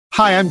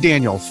Hi, I'm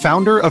Daniel,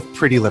 founder of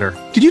Pretty Litter.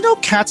 Did you know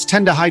cats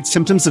tend to hide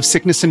symptoms of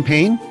sickness and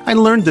pain? I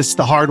learned this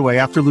the hard way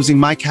after losing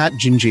my cat,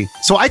 Gingy.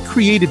 So I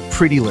created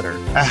Pretty Litter,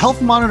 a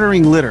health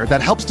monitoring litter that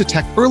helps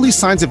detect early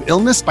signs of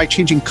illness by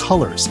changing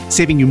colors,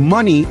 saving you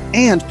money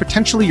and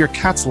potentially your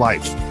cat's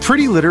life.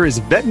 Pretty Litter is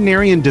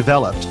veterinarian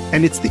developed,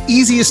 and it's the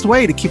easiest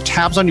way to keep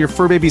tabs on your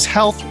fur baby's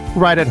health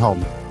right at home.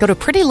 Go to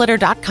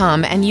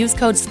prettylitter.com and use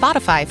code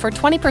SPOTIFY for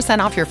 20%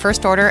 off your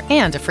first order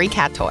and a free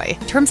cat toy.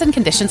 Terms and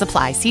conditions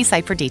apply. See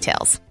site for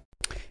details.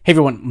 Hey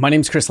everyone, my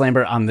name is Chris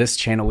Lambert. On this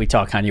channel, we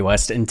talk Kanye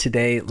West, and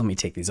today, let me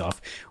take these off.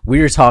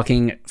 We are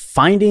talking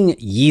Finding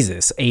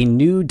Yeezus, a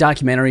new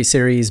documentary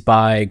series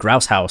by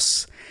Grouse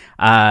House.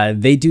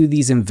 They do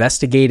these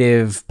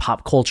investigative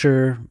pop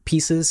culture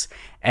pieces,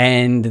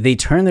 and they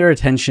turn their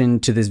attention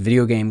to this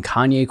video game,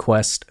 Kanye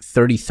Quest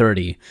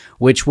 3030,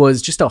 which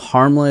was just a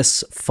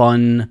harmless,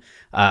 fun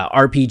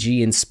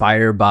RPG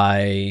inspired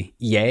by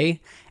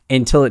Ye,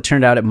 until it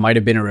turned out it might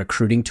have been a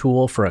recruiting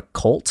tool for a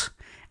cult,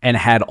 and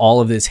had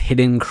all of this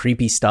hidden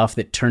creepy stuff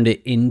that turned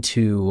it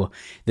into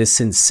this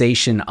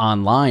sensation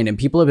online. And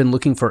people have been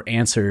looking for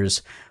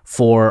answers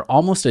for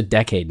almost a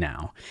decade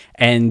now.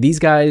 And these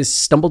guys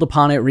stumbled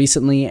upon it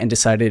recently and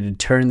decided to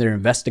turn their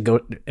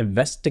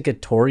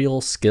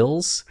investigatorial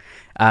skills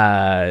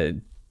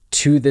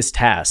to this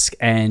task,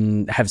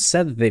 and have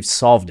said that they've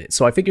solved it.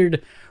 So I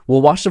figured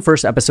we'll watch the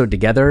first episode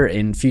together.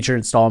 In future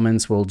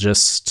installments, we'll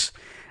just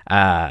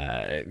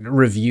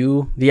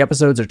review the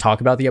episodes or talk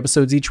about the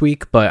episodes each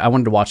week, but I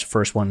wanted to watch the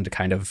first one to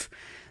kind of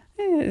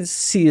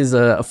see as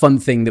a fun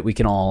thing that we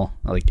can all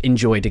like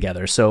enjoy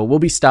together. So we'll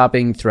be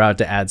stopping throughout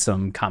to add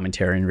some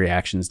commentary and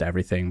reactions to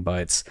everything,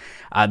 but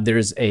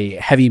there's a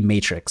heavy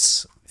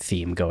Matrix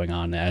theme going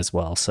on as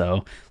well.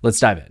 So let's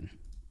dive in.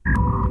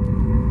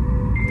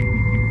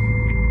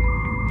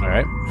 All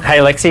right. Hey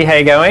Lexi, how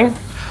you going?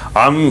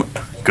 I'm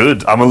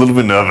good. I'm a little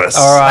bit nervous.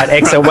 All right,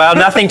 excellent. Well,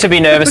 nothing to be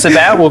nervous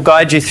about. We'll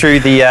guide you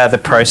through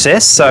the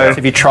process. So,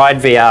 have you tried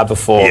VR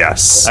before?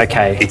 Yes.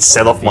 Okay. It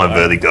set off my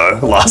vertigo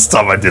last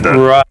time I did it.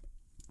 Right.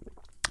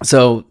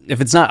 So,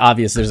 if it's not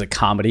obvious, there's a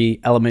comedy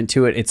element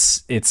to it.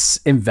 It's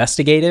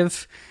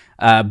investigative,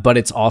 but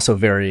it's also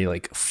very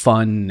like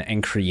fun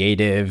and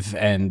creative,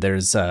 and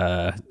there's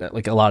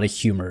like a lot of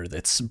humor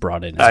that's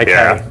brought in. Okay.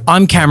 Yeah.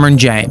 I'm Cameron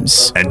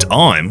James. And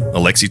I'm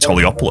Alexi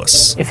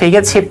Toliopoulos. If he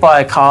gets hit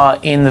by a car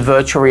in the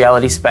virtual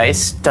reality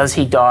space, does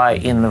he die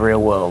in the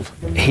real world?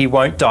 He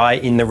won't die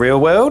in the real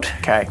world.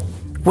 Okay.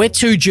 We're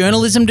two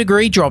journalism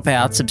degree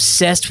dropouts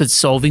obsessed with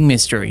solving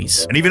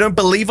mysteries. And if you don't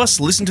believe us,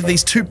 listen to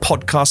these two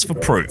podcasts for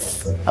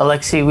proof.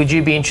 Alexi, would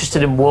you be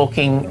interested in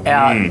walking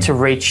out to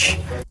reach?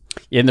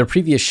 Yeah, and their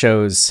previous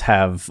shows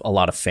have a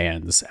lot of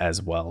fans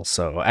as well.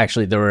 So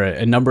actually, there were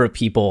a number of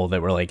people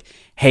that were like,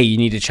 hey, you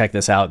need to check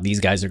this out. These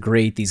guys are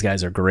great. These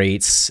guys are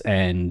great.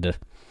 And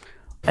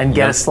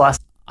Get a slice.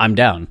 I'm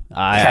down.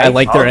 I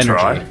like their energy.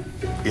 Try.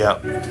 Yeah.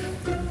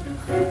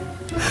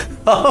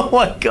 Oh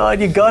my God,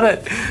 you got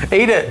it.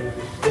 Eat it.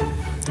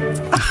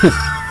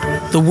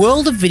 The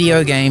world of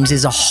video games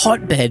is a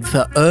hotbed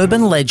for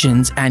urban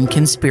legends and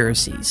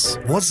conspiracies.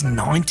 Was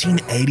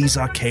 1980s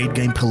arcade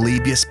game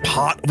Polybius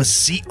part of a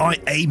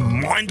CIA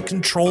mind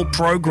control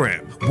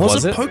program?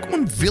 Was it?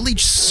 Pokemon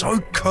Village so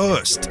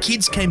cursed?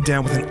 Kids came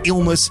down with an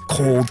illness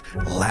called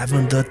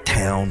Lavender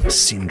Town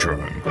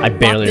Syndrome. I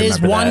barely But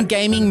there's remember one that.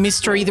 gaming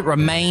mystery that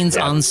remains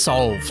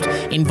unsolved,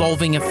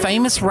 involving a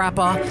famous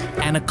rapper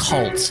and a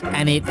cult,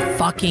 and it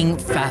fucking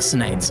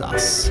fascinates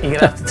us. You're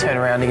gonna have to turn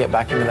around to get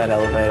back into that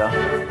elevator.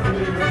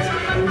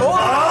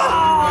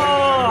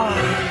 Oh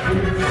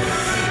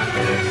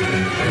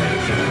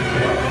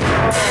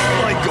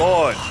my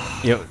god.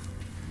 Yo,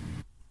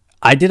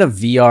 I did a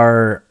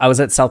VR. I was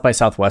at South by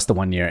Southwest the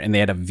one year, and they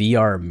had a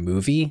VR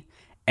movie,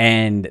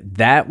 and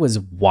that was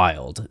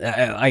wild.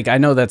 Like, I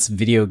know that's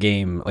video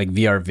game, like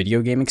VR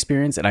video game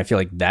experience, and I feel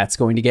like that's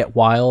going to get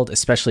wild,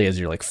 especially as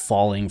you're like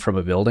falling from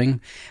a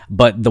building.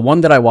 But the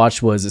one that I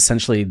watched was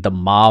essentially The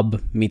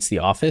Mob Meets The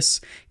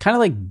Office, kind of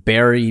like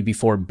Barry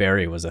before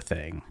Barry was a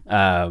thing.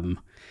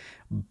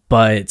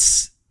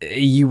 But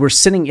you were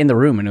sitting in the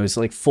room and it was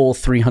like full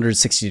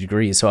 360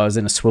 degrees. So I was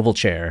in a swivel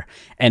chair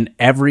and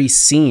every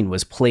scene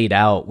was played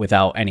out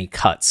without any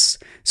cuts.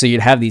 So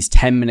you'd have these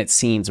 10-minute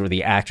scenes where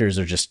the actors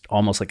are just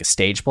almost like a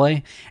stage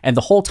play. And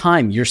the whole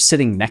time you're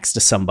sitting next to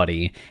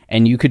somebody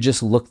and you could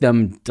just look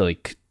them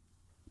like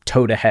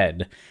toe to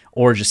head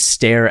or just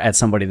stare at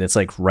somebody that's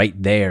like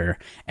right there.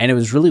 And it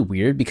was really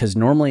weird because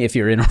normally if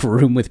you're in a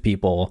room with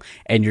people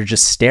and you're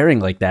just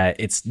staring like that,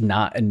 it's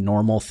not a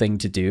normal thing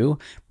to do.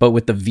 But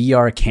with the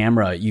VR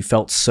camera, you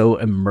felt so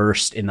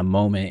immersed in the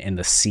moment, in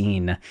the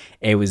scene.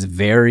 It was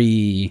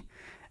very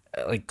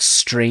like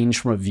strange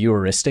from a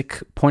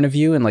vieweristic point of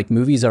view, and like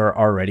movies are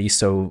already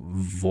so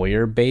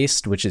voyeur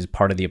based, which is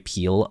part of the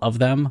appeal of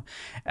them.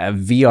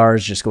 VR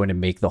is just going to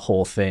make the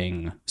whole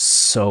thing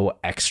so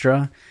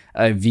extra.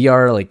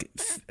 VR like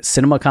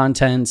cinema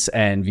content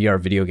and VR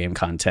video game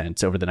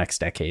content over the next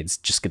decade is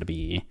just going to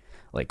be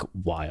like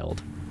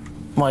wild.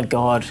 My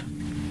God.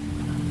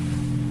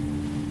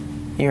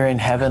 You're in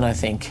heaven, I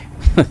think.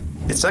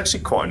 It's actually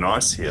quite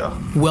nice here.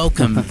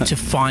 Welcome to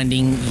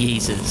Finding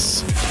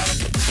Yeezus.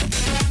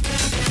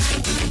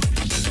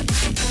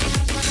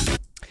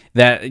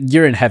 That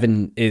You're in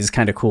Heaven is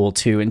kind of cool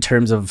too, in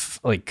terms of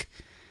like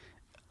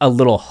a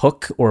little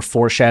hook or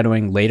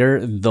foreshadowing later.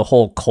 The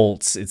whole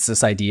cults, it's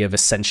this idea of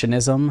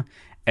ascensionism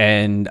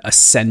and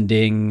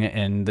ascending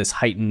and this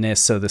heightenedness.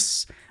 So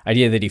this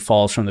idea that he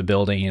falls from the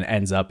building and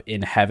ends up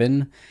in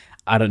heaven.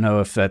 I don't know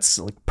if that's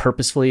like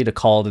purposeful to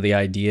call the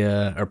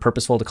idea of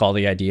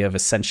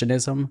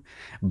ascensionism,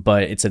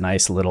 but it's a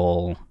nice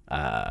little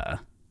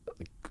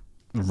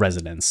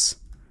resonance.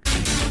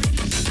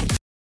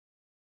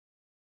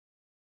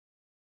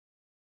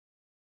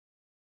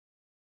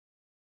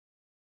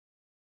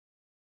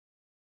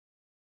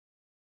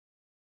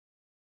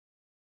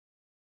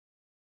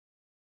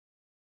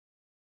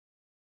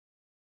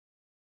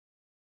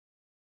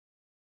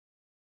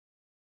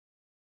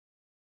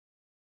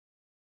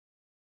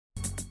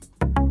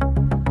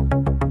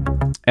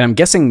 And I'm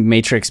guessing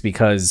Matrix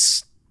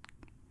because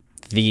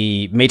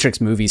the Matrix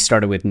movies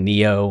started with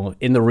Neo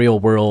in the real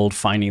world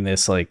finding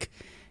this like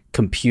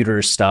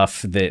computer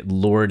stuff that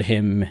lured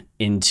him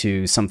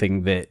into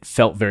something that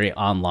felt very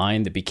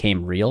online that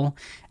became real.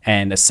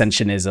 And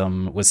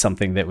Ascensionism was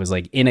something that was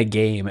like in a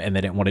game and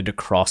then it wanted to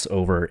cross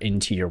over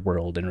into your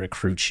world and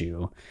recruit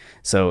you.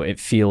 So it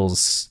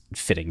feels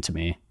fitting to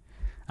me.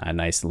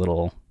 Nice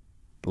little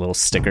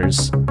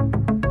stickers.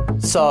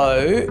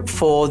 So,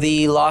 for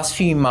the last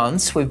few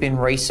months, we've been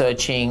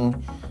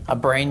researching a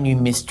brand new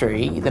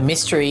mystery, the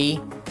mystery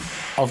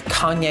of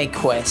Kanye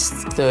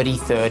Quest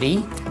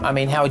 3030. I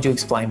mean, how would you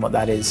explain what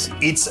that is?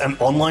 It's an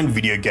online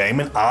video game,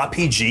 an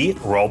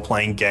RPG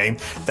role-playing game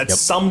that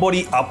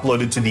somebody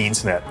uploaded to the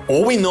internet.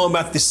 All we know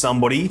about this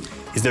somebody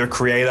is their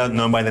creator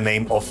known by the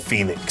name of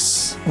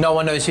Phoenix. No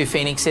one knows who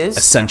Phoenix is?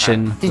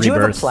 Ascension, Did you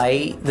ever Rebirth.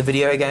 play the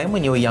video game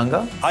when you were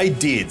younger? I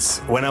did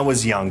when I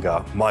was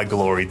younger, my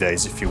glory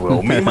days, if you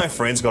will. Me and my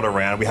friends got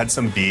around, we had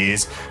some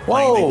beers,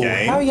 playing the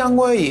game. How young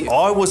were you?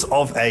 I was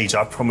of age,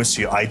 I promise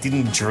you. I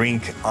didn't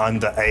drink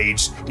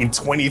underage in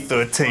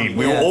 2013.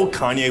 We were all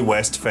Kanye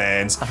West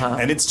fans,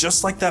 and it's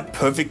just like that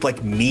perfect,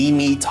 like,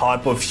 meme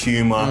type of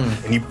humor.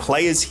 And you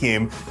play as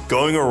him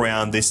going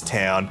around this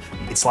town.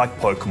 It's like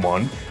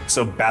Pokemon.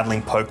 So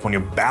battling Pokemon,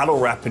 you're battle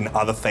rapping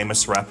other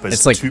famous rappers,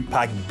 It's like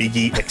Tupac,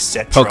 Biggie,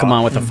 etc.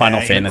 Pokemon with a Final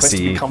And your quest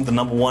Fantasy. to become the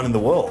 #1 in the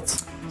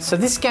world. So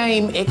this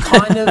game, it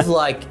kind of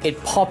like,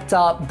 it popped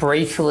up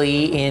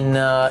briefly in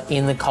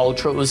the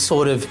culture. It was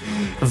sort of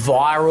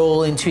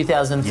viral in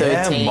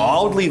 2013. Yeah,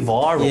 mildly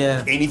viral.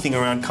 Yeah. Anything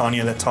around Kanye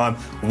at that time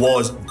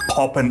was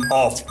popping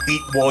off.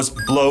 It was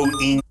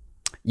blowing.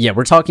 Yeah,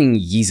 we're talking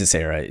Yeezus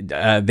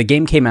era. The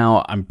game came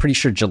out, I'm pretty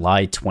sure,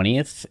 July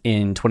 20th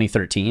in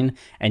 2013,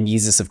 and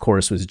Yeezus, of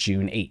course, was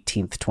June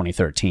 18th,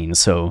 2013.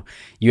 So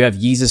you have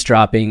Yeezus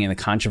dropping and the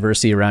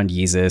controversy around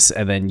Yeezus,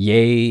 and then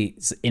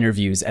Ye's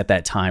interviews at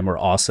that time were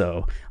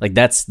also, like,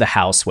 that's the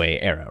Houseway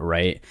era,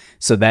 right?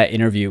 So that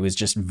interview was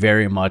just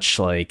very much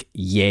like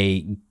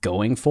Ye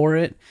going for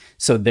it.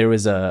 So there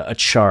was a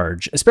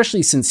charge,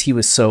 especially since he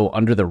was so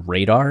under the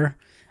radar.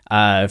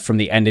 From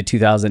the end of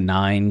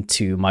 2009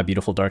 to My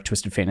Beautiful Dark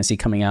Twisted Fantasy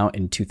coming out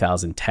in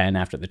 2010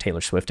 after the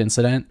Taylor Swift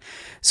incident.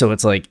 So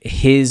it's like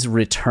his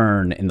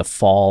return in the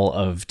fall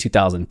of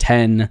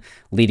 2010,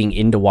 leading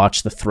into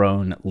Watch the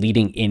Throne,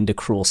 leading into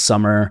Cruel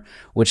Summer,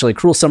 which, like,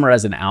 Cruel Summer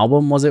as an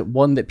album wasn't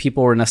one that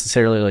people were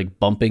necessarily like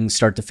bumping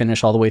start to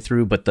finish all the way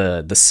through, but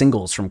the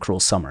singles from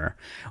Cruel Summer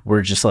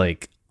were just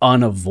like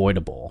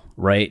unavoidable,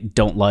 right?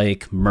 Don't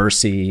Like,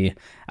 Mercy,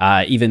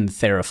 even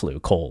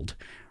Theraflu, Cold.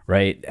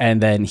 Right.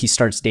 And then he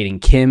starts dating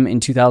Kim in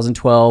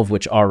 2012,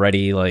 which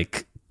already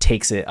like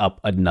takes it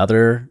up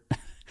another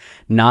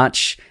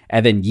notch.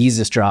 And then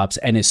Yeezus drops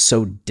and is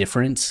so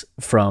different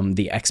from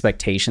the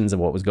expectations of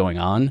what was going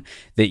on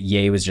that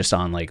Ye was just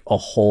on like a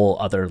whole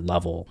other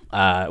level,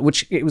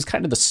 which it was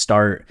kind of the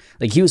start.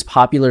 Like, he was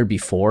popular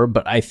before,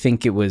 but I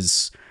think it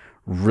was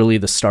really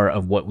the start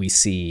of what we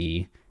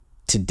see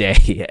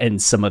today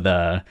and some of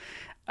the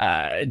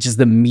just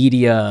the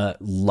media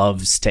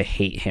loves to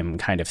hate him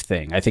kind of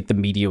thing. I think the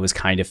media was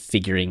kind of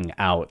figuring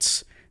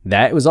out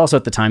that. It was also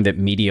at the time that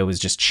media was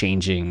just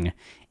changing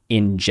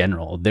in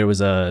general. There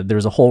was a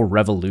whole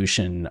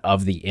revolution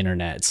of the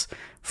internet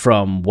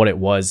from what it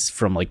was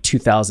from like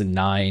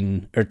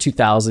 2009 or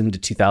 2000 to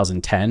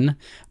 2010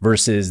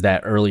 versus that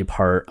early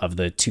part of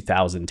the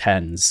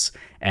 2010s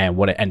and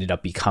what it ended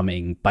up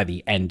becoming by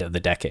the end of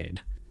the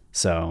decade.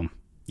 So,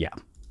 yeah.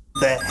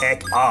 The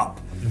heck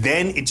up.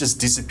 Then it just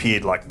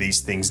disappeared like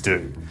these things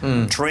do.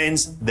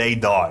 Trends, they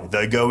die.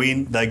 They go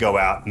in, they go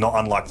out, not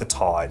unlike the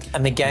tide.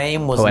 And the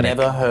game was Poetic.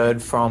 never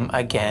heard from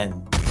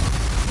again.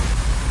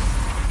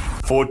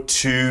 For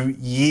 2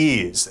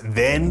 years.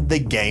 Then the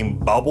game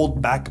bubbled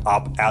back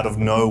up out of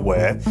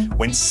nowhere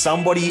when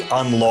somebody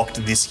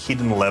unlocked this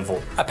hidden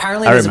level.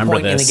 Apparently I there's a remember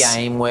point in the this.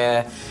 game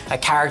where a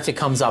character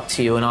comes up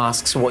to you and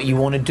asks what you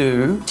want to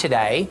do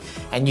today,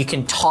 and you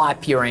can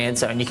type your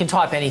answer, and you can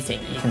type anything.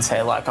 You can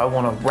say, like, I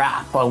want to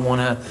rap, I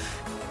want to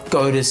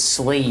go to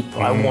sleep.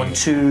 I want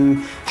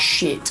to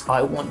shit.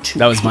 I want to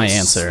That was my piss.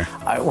 answer.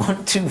 I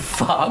want to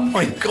fuck. Oh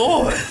my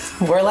god.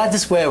 We're allowed to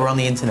swear. We're on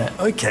the internet.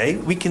 Okay,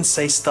 we can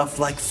say stuff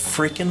like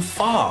freaking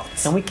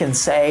farts. And we can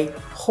say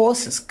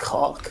horse's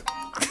cock.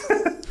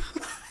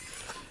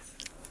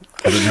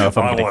 I don't know if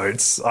I'm I gonna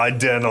won't. I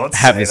dare not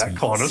have say this that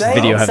kind of Say- stuff.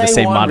 video have the Say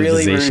same one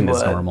really monetization rude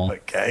as word. normal.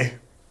 Okay.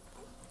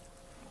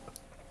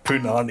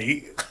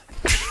 Punani.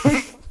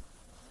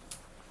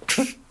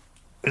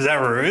 Is that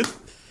rude?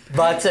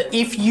 But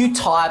if you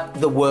type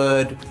the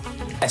word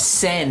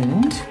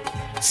ascend,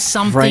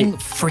 Something Right.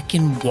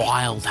 freaking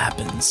wild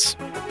happens.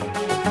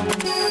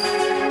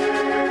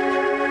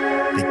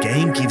 The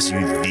game gives you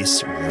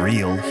this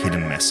real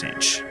hidden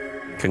message.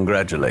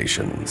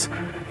 Congratulations.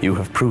 You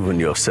have proven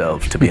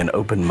yourself to be an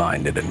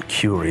open-minded and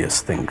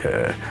curious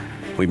thinker.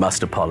 We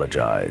must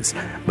apologize,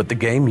 but the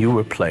game you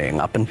were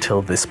playing up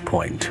until this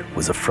point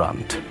was a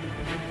front.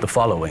 The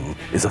following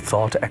is a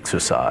thought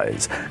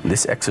exercise.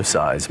 This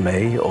exercise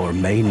may or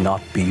may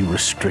not be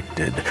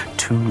restricted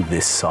to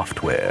this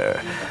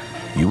software.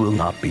 You will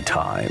not be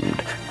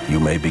timed. You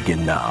may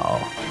begin now.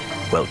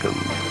 Welcome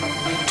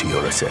to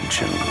your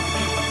ascension.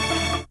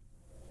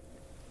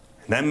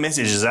 That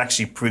message is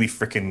actually pretty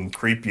freaking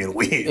creepy and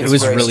weird. It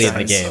was very really in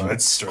the strange. game.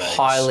 It's strange.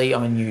 highly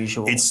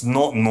unusual. It's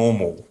not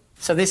normal.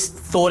 So this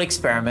thought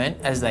experiment,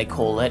 as they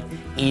call it,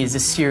 is a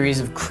series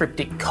of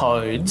cryptic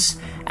codes,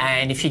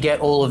 and if you get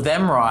all of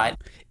them right,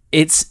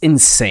 It's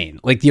insane.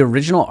 Like the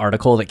original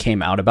article that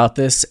came out about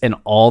this and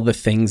all the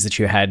things that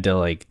you had to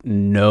like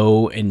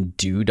know and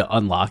do to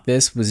unlock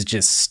this was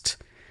just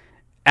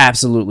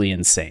absolutely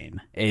insane.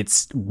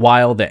 It's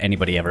wild that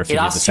anybody ever it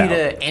figured asks this you out.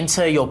 to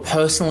enter your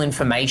personal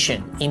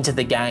information into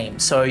the game.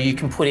 So you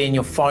can put in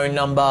your phone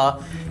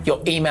number, your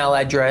email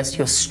address,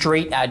 your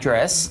street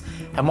address,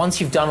 and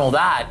once you've done all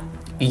that,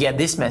 you get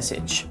this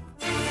message.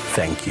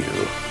 Thank you.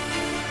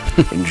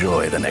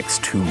 Enjoy the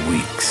next 2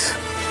 weeks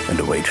and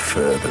await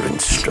further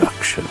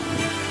instruction.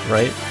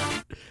 Right?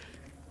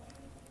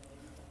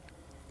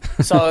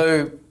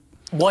 So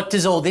what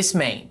does all this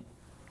mean?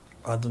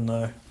 I don't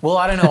know. Well,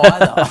 I don't know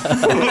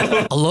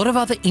either. A lot of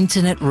other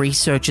internet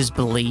researchers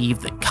believe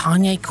that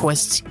Kanye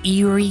Quest's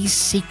eerie,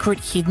 secret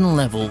hidden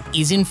level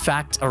is in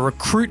fact a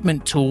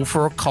recruitment tool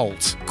for a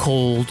cult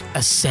called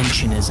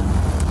Ascensionism.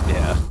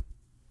 Yeah.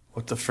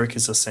 What the frick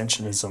is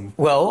Ascensionism?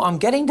 Well, I'm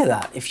getting to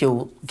that if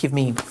you'll give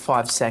me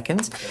 5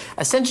 seconds.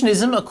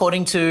 Ascensionism,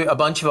 according to a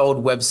bunch of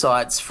old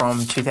websites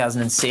from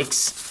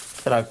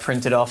 2006 that I've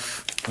printed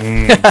off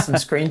some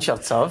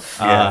screenshots of.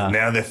 Yeah,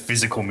 now they're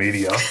physical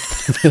media.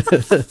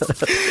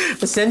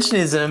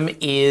 Ascensionism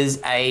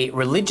is a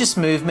religious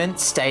movement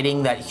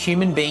stating that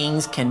human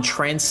beings can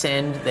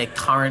transcend their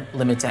current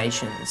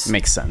limitations.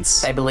 Makes sense.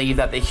 They believe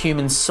that the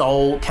human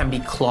soul can be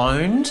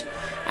cloned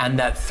and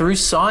that through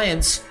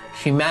science,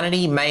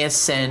 humanity may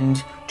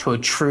ascend to a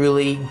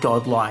truly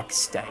godlike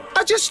state.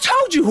 I just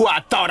told you who I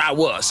thought I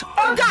was.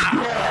 A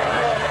god!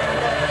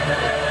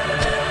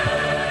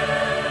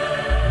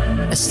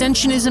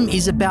 Ascensionism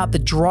is about the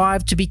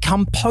drive to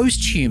become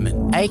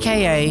post-human,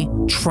 aka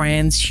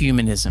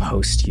transhumanism. But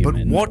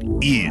Post-human. what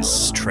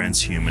is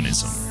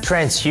transhumanism?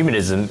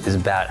 Transhumanism is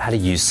about how to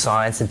use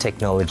science and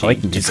technology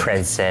like to music.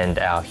 transcend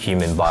our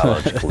human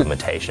biological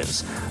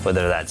limitations,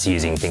 whether that's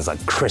using things like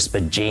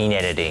CRISPR gene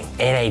editing,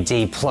 NAD+,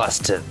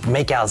 to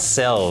make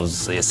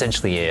ourselves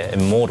essentially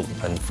immortal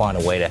and find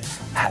a way to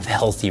have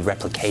healthy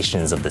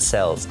replications of the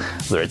cells,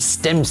 whether it's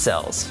stem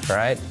cells,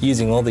 right?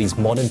 Using all these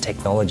modern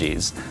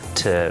technologies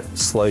to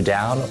slow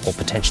down or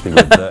potentially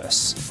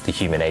reverse the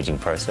human aging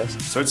process.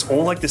 So it's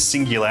all like the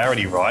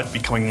singularity, right?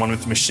 Becoming one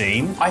with the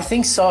machine, I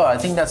think so. I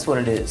think that's what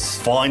it is.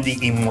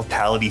 finding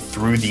immortality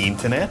through the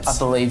internet. I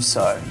believe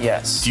so,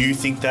 yes. Do you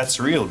think that's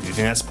real? Do you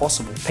think that's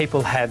possible?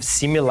 People have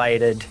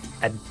simulated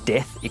a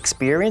death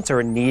experience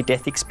or a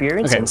near-death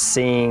experience Okay. and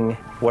seeing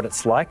what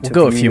it's like to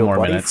We'll go a view few your more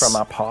body minutes. from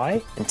up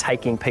high and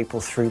taking people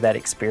through that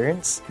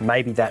experience.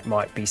 Maybe that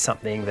might be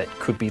something that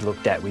could be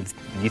looked at with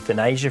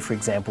euthanasia, for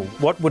example.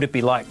 What would it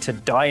be like to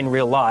die in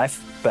real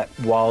life, but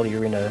while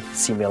you're in a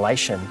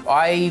simulation?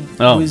 I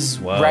Oh, was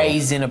whoa.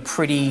 raised in a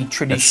pretty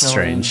traditionally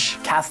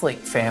strange. Catholic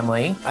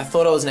family. I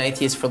thought I was an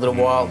atheist for a little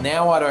while.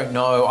 Now I don't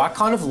know. I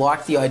kind of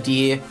like the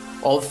idea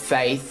of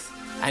faith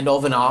and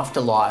of an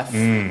afterlife.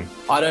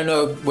 I don't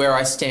know where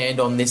I stand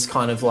on this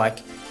kind of like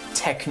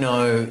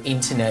techno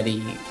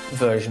internet-y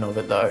version of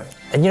it though.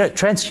 And you know,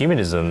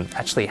 transhumanism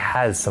actually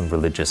has some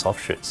religious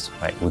offshoots,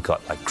 right? We've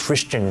got like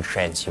Christian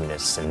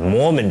transhumanists and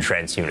Mormon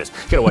transhumanists.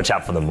 You gotta watch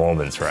out for the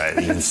Mormons, right?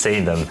 You can see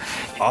them.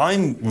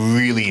 I'm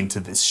really into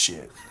this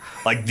shit.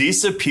 Like,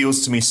 this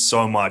appeals to me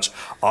so much.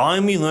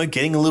 I'm,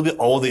 getting a little bit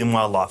older in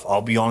my life.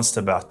 I'll be honest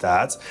about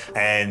that.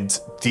 And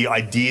the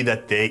idea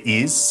that there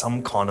is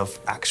some kind of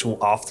actual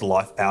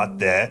afterlife out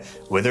there,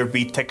 whether it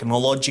be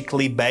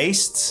technologically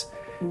based,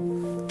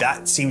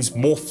 that seems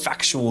more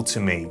factual to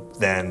me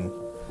than...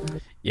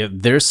 Yeah,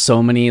 there's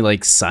so many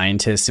like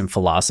scientists and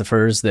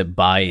philosophers that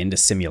buy into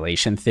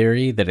simulation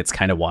theory that it's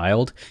kind of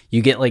wild.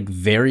 You get like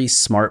very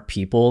smart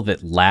people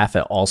that laugh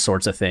at all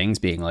sorts of things,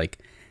 being like,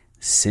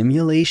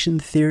 simulation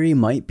theory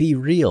might be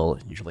real.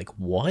 And you're like,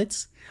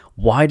 what?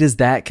 Why does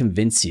that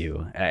convince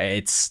you?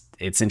 It's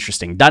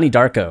interesting. Donnie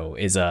Darko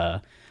is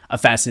a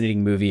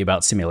fascinating movie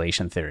about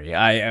simulation theory.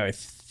 I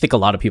think a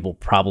lot of people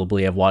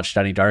probably have watched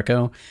Donnie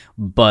Darko,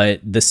 but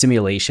the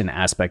simulation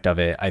aspect of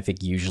it, I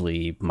think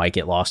usually might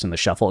get lost in the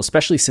shuffle,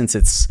 especially since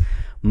it's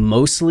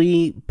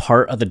mostly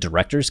part of the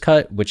director's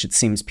cut, which it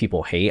seems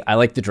people hate. I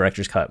like the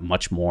director's cut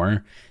much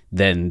more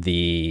than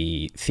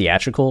the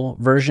theatrical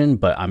version,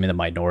 but I'm in the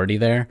minority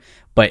there.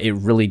 But it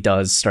really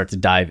does start to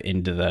dive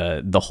into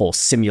the whole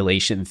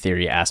simulation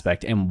theory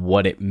aspect and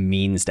what it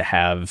means to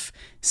have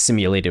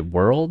simulated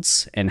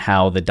worlds, and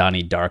how the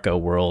Donnie Darko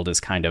world is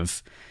kind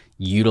of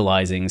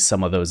utilizing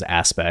some of those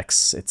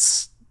aspects.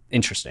 It's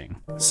interesting.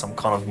 Some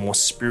kind of more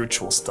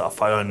spiritual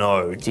stuff, I don't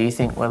know. Do you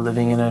think we're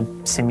living in a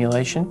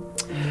simulation?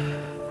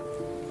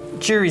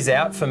 Jury's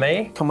out for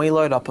me. Can we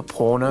load up a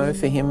porno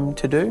for him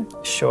to do?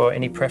 Sure,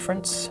 any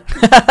preference?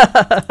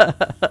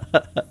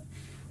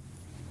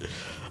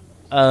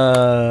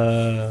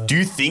 Do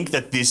you think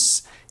that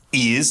this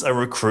is a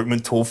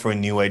recruitment tool for a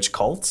New Age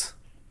cult?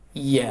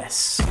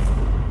 Yes.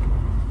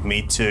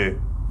 Me too.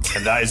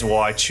 And that is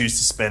why I choose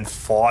to spend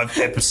 5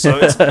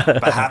 episodes,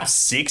 perhaps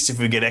 6 if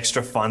we get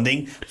extra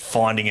funding,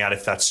 finding out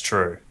if that's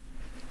true.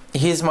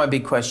 Here's my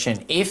big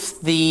question.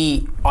 If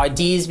the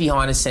ideas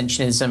behind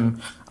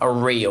Ascensionism are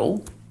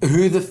real,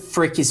 who the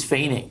frick is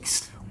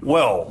Phoenix?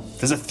 Well,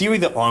 there's a theory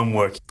that I'm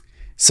working.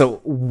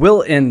 So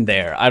we'll end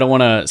there. I don't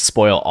want to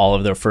spoil all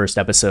of their first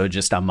episode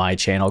just on my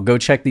channel. Go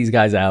check these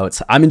guys out.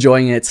 I'm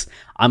enjoying it.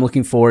 I'm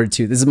looking forward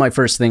to, this is my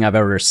first thing I've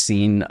ever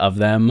seen of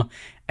them,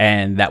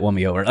 and that won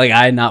me over. Like,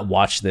 I had not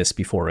watched this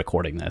before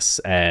recording this,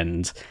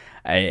 and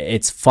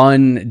it's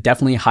fun,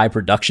 definitely high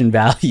production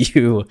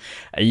value.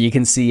 You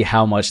can see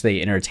how much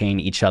they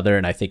entertain each other,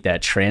 and I think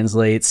that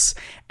translates.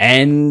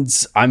 And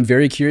I'm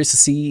very curious to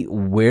see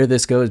where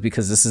this goes,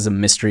 because this is a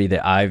mystery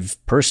that I've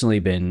personally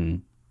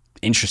been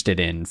interested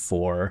in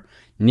for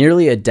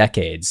nearly a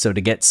decade. So to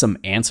get some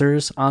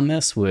answers on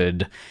this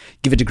would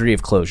give a degree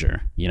of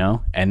closure, you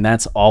know, and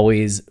that's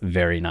always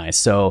very nice.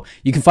 So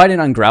you can find it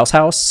on Grouse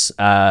House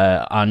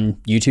on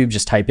YouTube.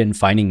 Just type in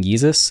Finding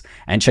Yeezus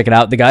and check it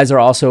out. The guys are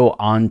also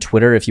on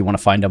Twitter if you want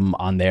to find them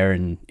on there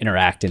and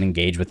interact and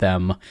engage with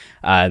them.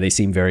 They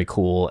seem very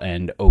cool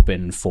and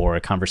open for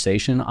a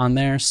conversation on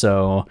there.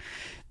 So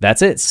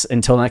that's it.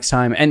 Until next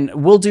time. And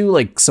we'll do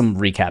like some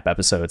recap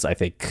episodes, I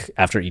think,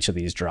 after each of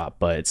these drop.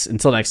 But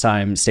until next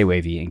time, stay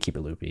wavy and keep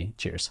it loopy.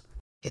 Cheers.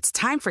 It's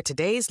time for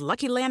today's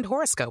Lucky Land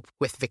horoscope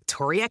with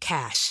Victoria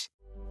Cash.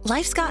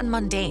 Life's gotten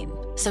mundane,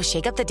 so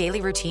shake up the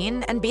daily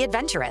routine and be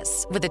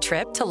adventurous with a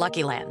trip to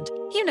Lucky Land.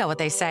 You know what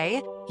they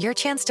say. Your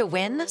chance to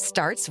win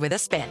starts with a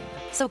spin.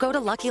 So go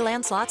to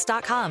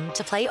LuckyLandSlots.com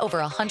to play over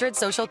 100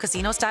 social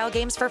casino-style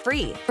games for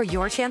free for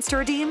your chance to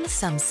redeem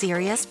some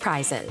serious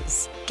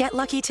prizes. Get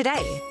lucky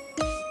today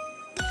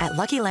at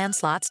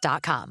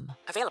LuckyLandSlots.com.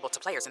 Available to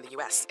players in the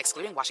U.S.,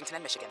 excluding Washington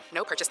and Michigan.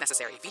 No purchase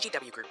necessary.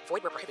 VGW Group.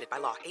 Void where prohibited by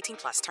law.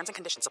 18+. Terms and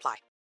conditions apply.